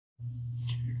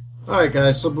Alright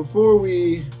guys, so before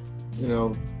we,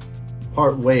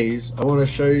 part ways, I want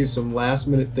to show you some last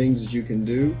minute things that you can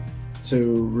do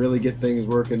to really get things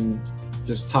working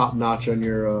just top notch on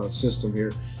your system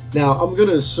here. Now, I'm going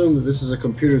to assume that this is a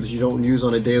computer that you don't use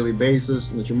on a daily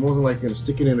basis and that you're more than likely going to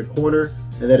stick it in a corner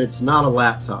and that it's not a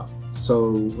laptop.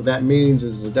 So what that means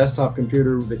is a desktop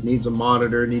computer that needs a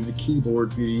monitor, needs a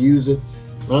keyboard for you to use it.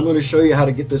 And I'm going to show you how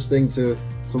to get this thing to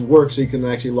work so you can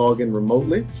actually log in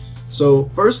remotely. So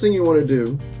first thing you want to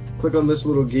do, click on this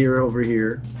little gear over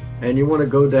here and you want to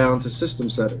go down to System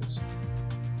Settings.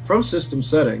 From System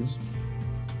Settings,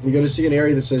 you're going to see an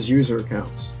area that says User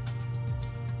Accounts.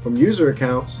 From User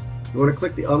Accounts, you want to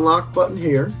click the Unlock button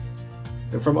here,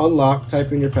 and from Unlock,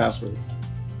 type in your password.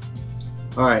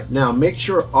 Alright, now make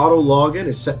sure Auto Login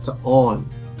is set to On,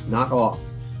 not off.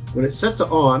 When it's set to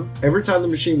On, every time the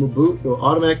machine will boot, it will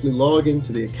automatically log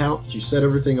into the account that you set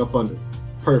everything up under.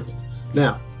 Perfect.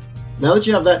 Now that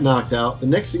you have that knocked out, the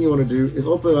next thing you want to do is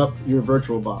open up your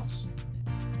VirtualBox.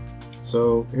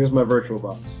 So here's my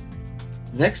VirtualBox.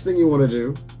 Next thing you want to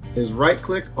do is right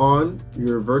click on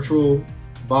your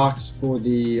VirtualBox for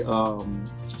the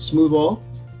SmoothWall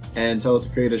and tell it to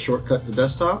create a shortcut to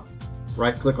desktop.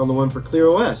 Right click on the one for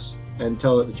ClearOS and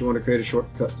tell it that you want to create a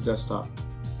shortcut to desktop.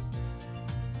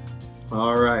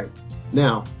 Alright,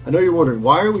 now I know you're wondering,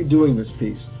 why are we doing this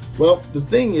piece? Well, the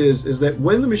thing is that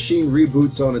when the machine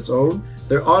reboots on its own,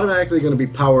 they're automatically going to be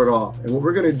powered off. And what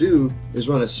we're going to do is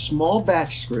run a small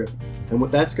batch script. And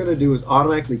what that's going to do is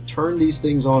automatically turn these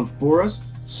things on for us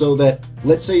so that,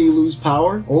 let's say you lose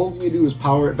power, all you do is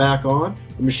power it back on.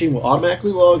 The machine will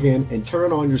automatically log in and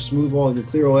turn on your SmoothWall and your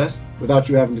ClearOS without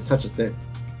you having to touch a thing.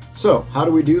 So, how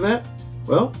do we do that?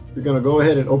 Well, you're going to go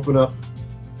ahead and open up,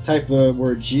 type the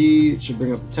word G, it should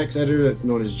bring up the text editor that's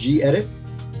known as gedit.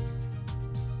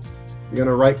 You're going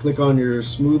to right click on your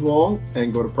SmoothWall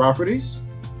and go to Properties,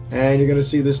 and you're going to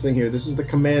see this thing here. This is the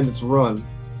command that's run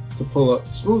to pull up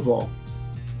SmoothWall.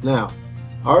 Now,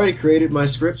 I already created my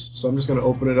scripts, so I'm just going to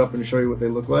open it up and show you what they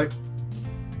look like.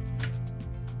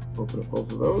 Open up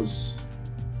both of those.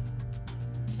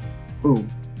 Boom.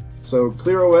 So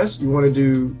ClearOS, you want to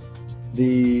do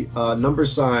the number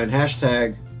sign,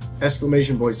 hashtag,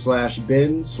 exclamation point /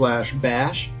 bin /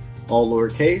 bash, all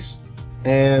lowercase.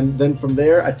 And then from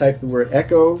there, I type the word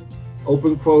echo,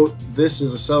 open quote, this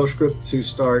is a shell script to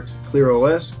start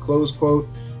ClearOS, close quote,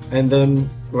 and then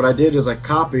what I did is I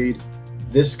copied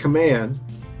this command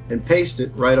and pasted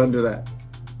it right under that.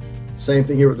 Same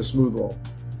thing here with the SmoothWall.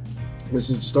 This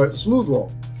is to start the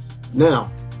SmoothWall.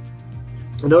 Now,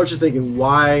 I know what you're thinking,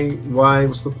 why,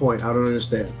 what's the point? I don't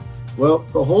understand. Well,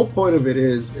 the whole point of it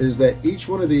is that each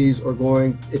one of these are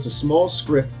going, it's a small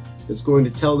script that's going to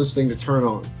tell this thing to turn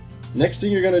on. Next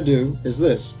thing you're going to do is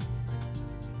this.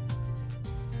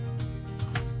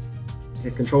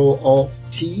 Hit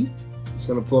Control-Alt-T. It's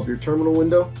going to pull up your terminal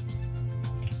window.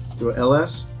 Do a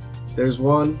LS. There's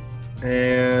one,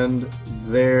 and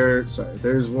there's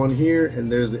one here, and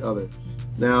there's the other.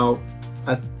 Now,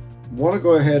 I want to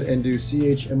go ahead and do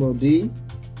chmod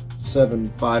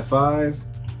 755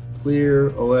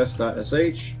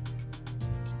 clearos.sh.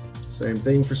 Same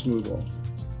thing for SmoothWall.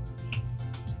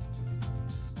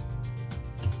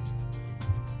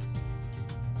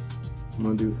 I'm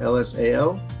going to do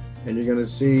LSAL, and you're going to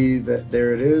see that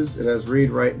there it is. It has read,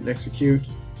 write, and execute.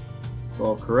 It's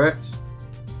all correct.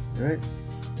 All right.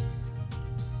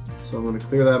 So I'm going to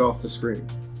clear that off the screen.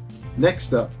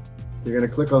 Next up, you're going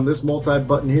to click on this multi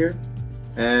button here,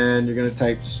 and you're going to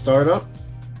type startup.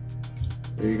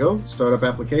 There you go, startup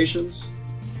applications.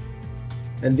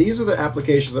 And these are the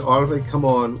applications that automatically come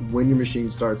on when your machine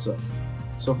starts up.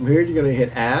 So from here, you're going to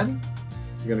hit add.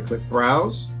 You're going to click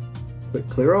browse, click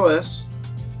ClearOS,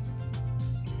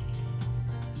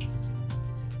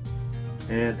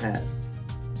 and add.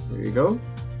 There you go.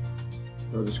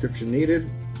 No description needed.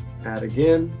 Add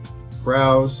again.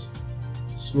 Browse.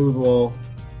 SmoothWall.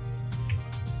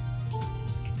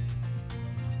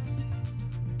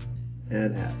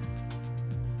 And add.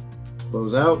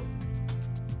 Close out.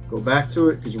 Go back to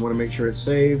it because you want to make sure it's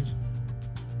saved.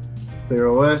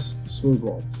 ClearOS.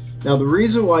 SmoothWall. Now the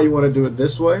reason why you want to do it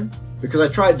this way, because I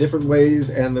tried different ways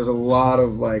and there's a lot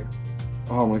of like,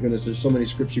 oh my goodness, there's so many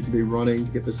scripts you could be running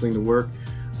to get this thing to work,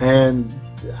 and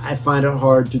I find it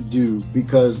hard to do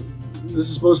because this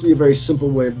is supposed to be a very simple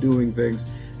way of doing things,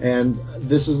 and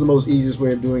this is the most easiest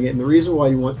way of doing it. And the reason why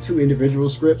you want two individual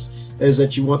scripts is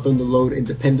that you want them to load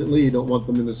independently. You don't want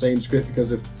them in the same script,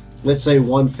 because if, let's say,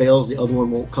 one fails, the other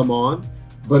one won't come on.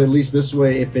 But at least this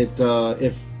way, if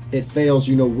it fails,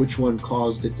 you know which one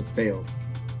caused it to fail.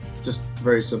 Just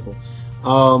very simple.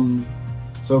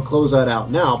 So close that out.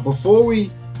 Now, before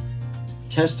we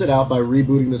test it out by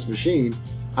rebooting this machine,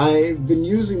 I've been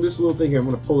using this little thing here. I'm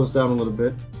going to pull this down a little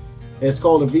bit. It's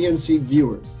called a VNC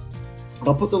Viewer.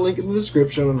 I'll put the link in the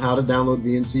description on how to download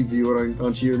VNC Viewer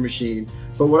onto your machine.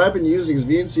 But what I've been using is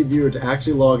VNC Viewer to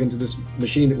actually log into this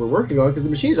machine that we're working on, because the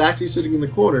machine is actually sitting in the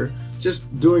corner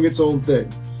just doing its own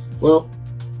thing. Well,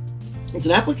 it's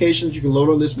an application that you can load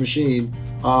on this machine,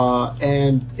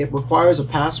 and it requires a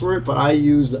password, but I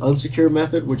use the unsecure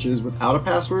method, which is without a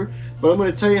password. But I'm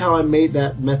going to tell you how I made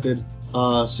that method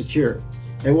secure.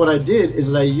 And what I did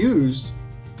is that I used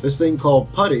this thing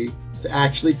called PuTTY to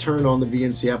actually turn on the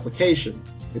VNC application.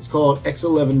 It's called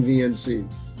X11 VNC.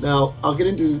 Now, I'll get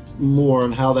into more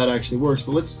on how that actually works,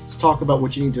 but let's talk about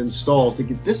what you need to install to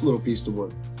get this little piece to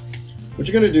work. What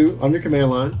you're going to do on your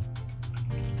command line,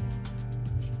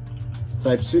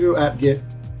 type sudo apt-get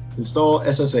install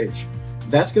SSH.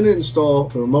 That's going to install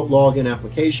the remote login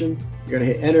application. You're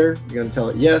going to hit enter, you're going to tell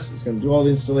it yes, it's going to do all the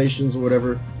installations or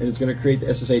whatever, and it's going to create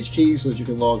the SSH key so that you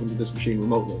can log into this machine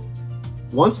remotely.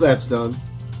 Once that's done,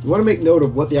 you want to make note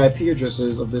of what the IP address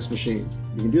is of this machine.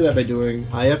 You can do that by doing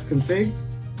ifconfig,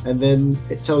 and then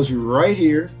it tells you right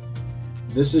here,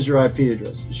 this is your IP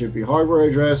address. It should be hardware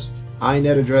address,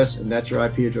 iNet address, and that's your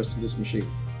IP address to this machine.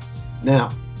 Now,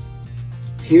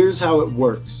 here's how it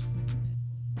works.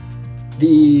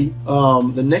 The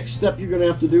next step you're going to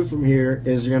have to do from here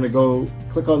is you're going to go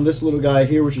click on this little guy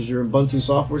here, which is your Ubuntu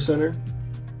Software Center.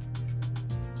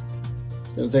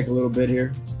 It's going to take a little bit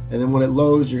here. And then when it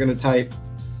loads, you're going to type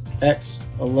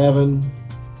X11,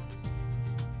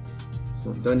 it's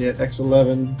not done yet,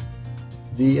 X11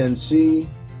 VNC,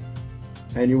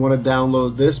 and you want to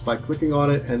download this by clicking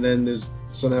on it, and then there's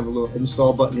going to have a little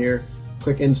install button here.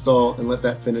 Click install and let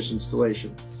that finish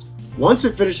installation. Once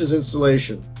it finishes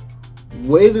installation, the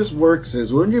way this works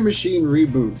is when your machine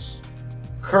reboots,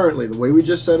 currently the way we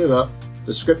just set it up,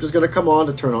 the script is going to come on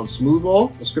to turn on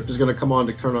Smoothball, the script is going to come on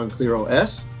to turn on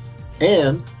ClearOS,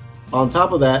 and on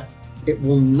top of that, it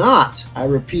will not, I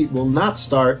repeat, will not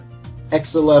start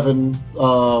X11,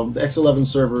 the X11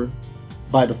 server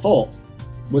by default.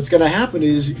 What's going to happen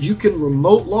is you can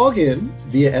remote log in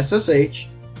via SSH,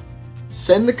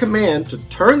 send the command to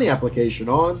turn the application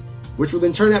on, which will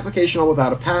then turn the application on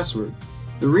without a password.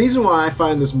 The reason why I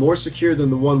find this more secure than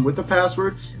the one with the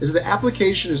password is that the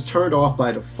application is turned off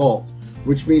by default,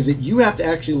 which means that you have to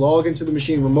actually log into the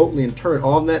machine remotely and turn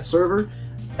on that server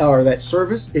or that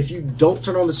service. If you don't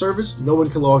turn on the service, no one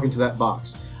can log into that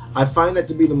box. I find that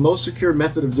to be the most secure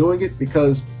method of doing it,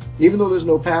 because even though there's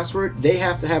no password, they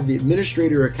have to have the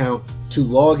administrator account to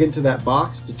log into that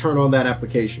box to turn on that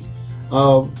application.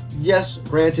 Yes,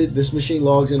 granted, this machine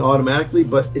logs in automatically,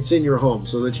 but it's in your home,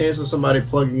 so the chance of somebody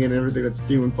plugging in everything, that's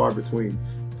few and far between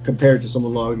compared to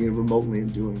someone logging in remotely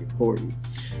and doing it for you.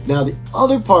 Now, the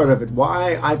other part of it,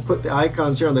 why I put the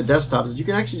icons here on the desktop, is you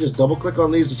can actually just double click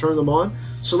on these to turn them on.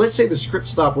 So let's say the script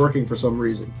stopped working for some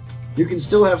reason. You can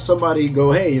still have somebody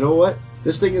go, hey, you know what?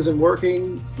 This thing isn't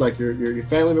working. Like your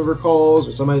family member calls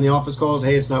or somebody in the office calls,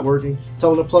 hey, it's not working.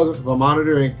 Tell them to plug up a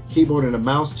monitor and a keyboard and a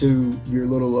mouse to your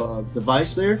little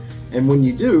device there. And when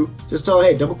you do, just tell,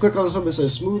 hey, double click on something that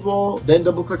says Smoothball, then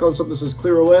double click on something that says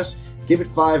ClearOS. Give it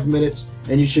 5 minutes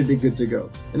and you should be good to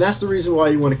go. And that's the reason why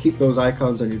you want to keep those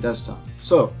icons on your desktop.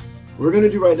 So what we're going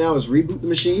to do right now is reboot the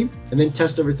machine and then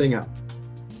test everything out.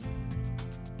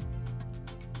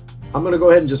 I'm going to go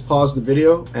ahead and just pause the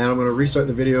video, and I'm going to restart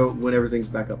the video when everything's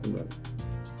back up and running.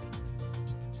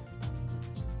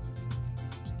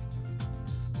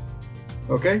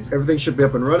 Okay, everything should be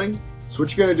up and running. So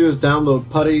what you're going to do is download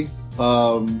PuTTY.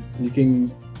 I'm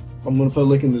going to put a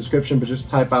link in the description, but just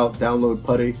type out download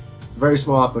PuTTY. Very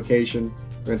small application.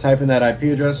 We're going to type in that IP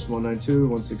address,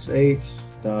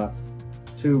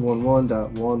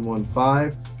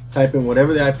 192.168.211.115. Type in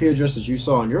whatever the IP address that you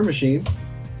saw on your machine.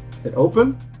 Hit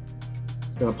open.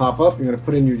 It's going to pop up. You're going to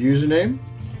put in your username.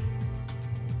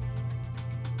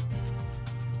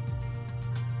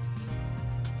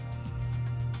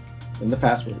 And the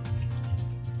password.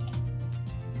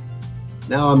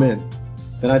 Now I'm in.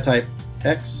 Then I type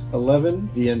X11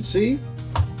 VNC.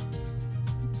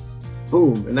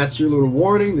 Boom, and that's your little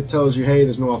warning that tells you, hey,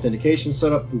 there's no authentication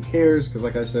set up. Who cares? Because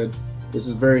like I said, this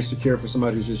is very secure for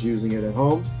somebody who's just using it at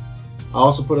home. I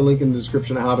also put a link in the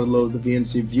description of how to load the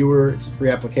VNC Viewer. It's a free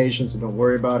application, so don't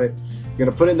worry about it. You're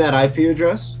going to put in that IP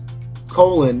address,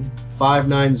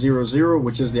 :5900,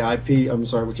 which is the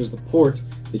which is the port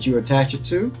that you attach it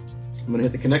to. I'm going to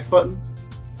hit the connect button,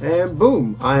 and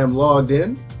boom, I am logged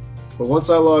in. But once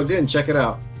I logged in, check it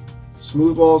out.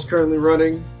 Smoothball is currently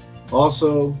running.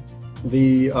 Also,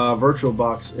 the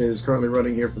VirtualBox is currently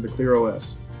running here for the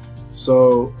ClearOS.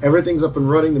 So everything's up and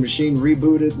running. The machine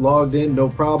rebooted, logged in, no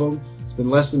problem. It's been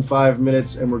less than 5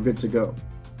 minutes and we're good to go.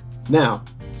 Now,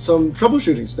 some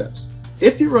troubleshooting steps.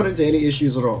 If you run into any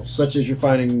issues at all, such as you're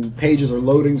finding pages are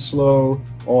loading slow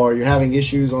or you're having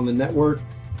issues on the network,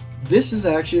 this is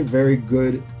actually a very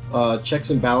good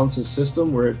checks and balances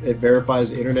system where it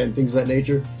verifies the internet and things of that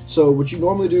nature. So what you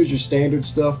normally do is your standard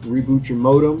stuff: reboot your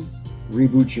modem,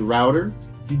 reboot your router.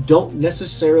 You don't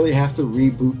necessarily have to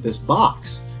reboot this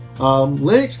box.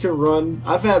 Linux can run,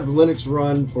 I've had Linux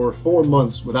run for 4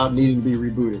 months without needing to be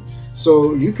rebooted.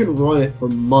 So you can run it for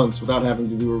months without having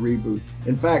to do a reboot.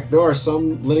 In fact, there are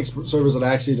some Linux servers that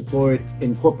are actually deployed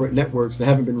in corporate networks that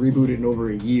haven't been rebooted in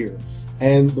over a year.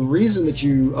 And the reason that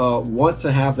you want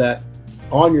to have that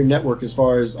on your network, as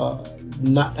far as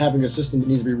not having a system that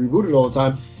needs to be rebooted all the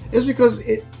time, is because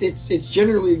it's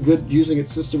generally good using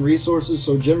its system resources.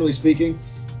 So generally speaking,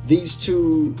 these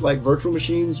two like virtual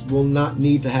machines will not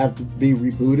need to have to be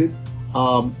rebooted.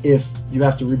 If you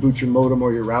have to reboot your modem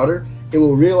or your router, it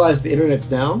will realize the internet's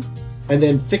down and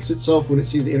then fix itself when it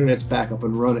sees the internet's back up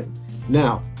and running.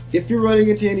 Now, if you're running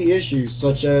into any issues,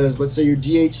 such as, let's say your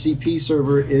DHCP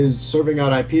server is serving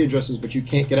out IP addresses but you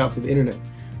can't get out to the internet,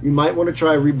 you might want to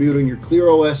try rebooting your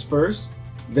ClearOS first,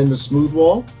 then the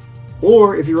Smoothwall.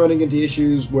 Or if you're running into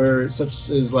issues where,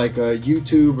 such as like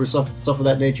YouTube or stuff of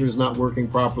that nature is not working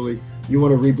properly, you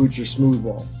want to reboot your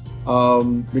Smoothwall.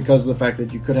 Because of the fact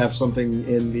that you could have something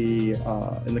in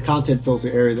the content filter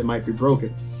area that might be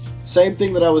broken. Same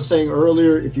thing that I was saying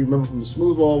earlier, if you remember from the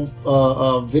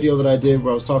Smoothwall video that I did,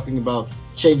 where I was talking about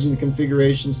changing the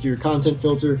configurations to your content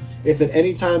filter. If at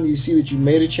any time you see that you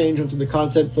made a change onto the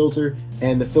content filter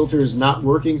and the filter is not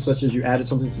working, such as you added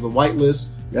something to the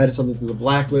whitelist, you added something to the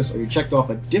blacklist, or you checked off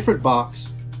a different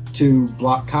box to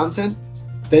block content,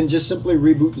 then just simply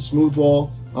reboot the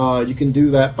Smoothwall. You can do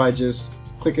that by just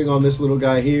clicking on this little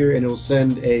guy here and it'll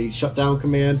send a shutdown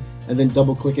command, and then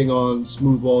double clicking on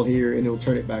Smoothwall here and it'll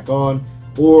turn it back on.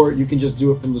 Or you can just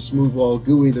do it from the Smoothwall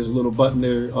GUI. There's a little button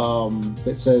there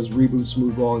that says reboot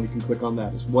Smoothwall, and you can click on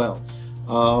that as well.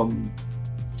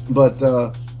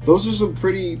 Those are some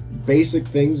pretty basic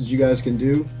things that you guys can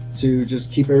do to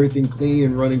just keep everything clean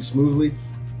and running smoothly.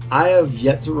 I have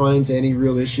yet to run into any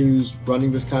real issues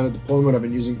running this kind of deployment. I've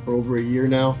been using it for over a year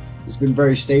now. It's been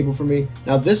very stable for me.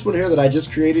 Now this one here that I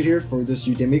just created here for this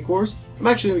Udemy course, I'm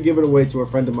actually going to give it away to a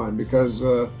friend of mine because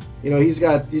you know, he's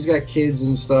got kids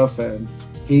and stuff, and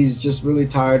he's just really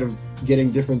tired of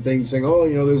getting different things saying, oh,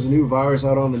 you know, there's a new virus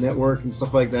out on the network and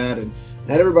stuff like that, and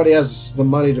not everybody has the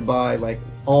money to buy like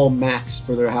all Macs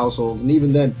for their household, and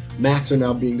even then Macs are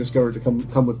now being discovered to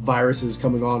come with viruses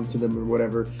coming on to them or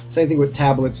whatever. Same thing with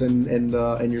tablets and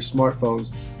your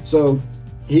smartphones. So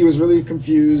he was really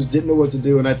confused, didn't know what to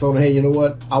do, and I told him, hey, you know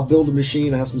what, I'll build a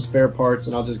machine, I have some spare parts,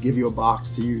 and I'll just give you a box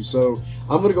to use. So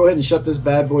I'm going to go ahead and shut this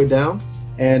bad boy down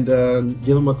and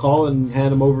give him a call and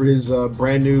hand him over his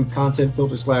brand new content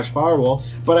filter / firewall.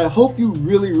 But I hope you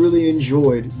really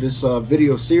enjoyed this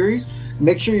video series.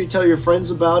 Make sure you tell your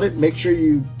friends about it. Make sure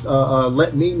you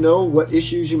let me know what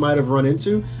issues you might have run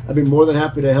into. I'd be more than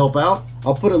happy to help out.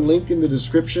 I'll put a link in the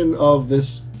description of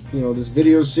this, this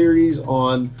video series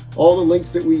on all the links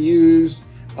that we used,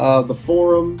 the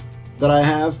forum that I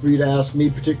have for you to ask me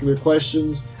particular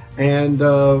questions, and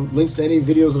links to any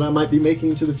videos that I might be making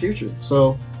into the future.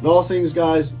 So in all things,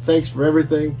 guys, thanks for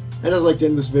everything. And as I like to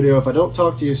end this video, if I don't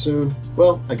talk to you soon,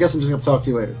 well, I guess I'm just going to talk to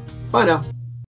you later. Bye now.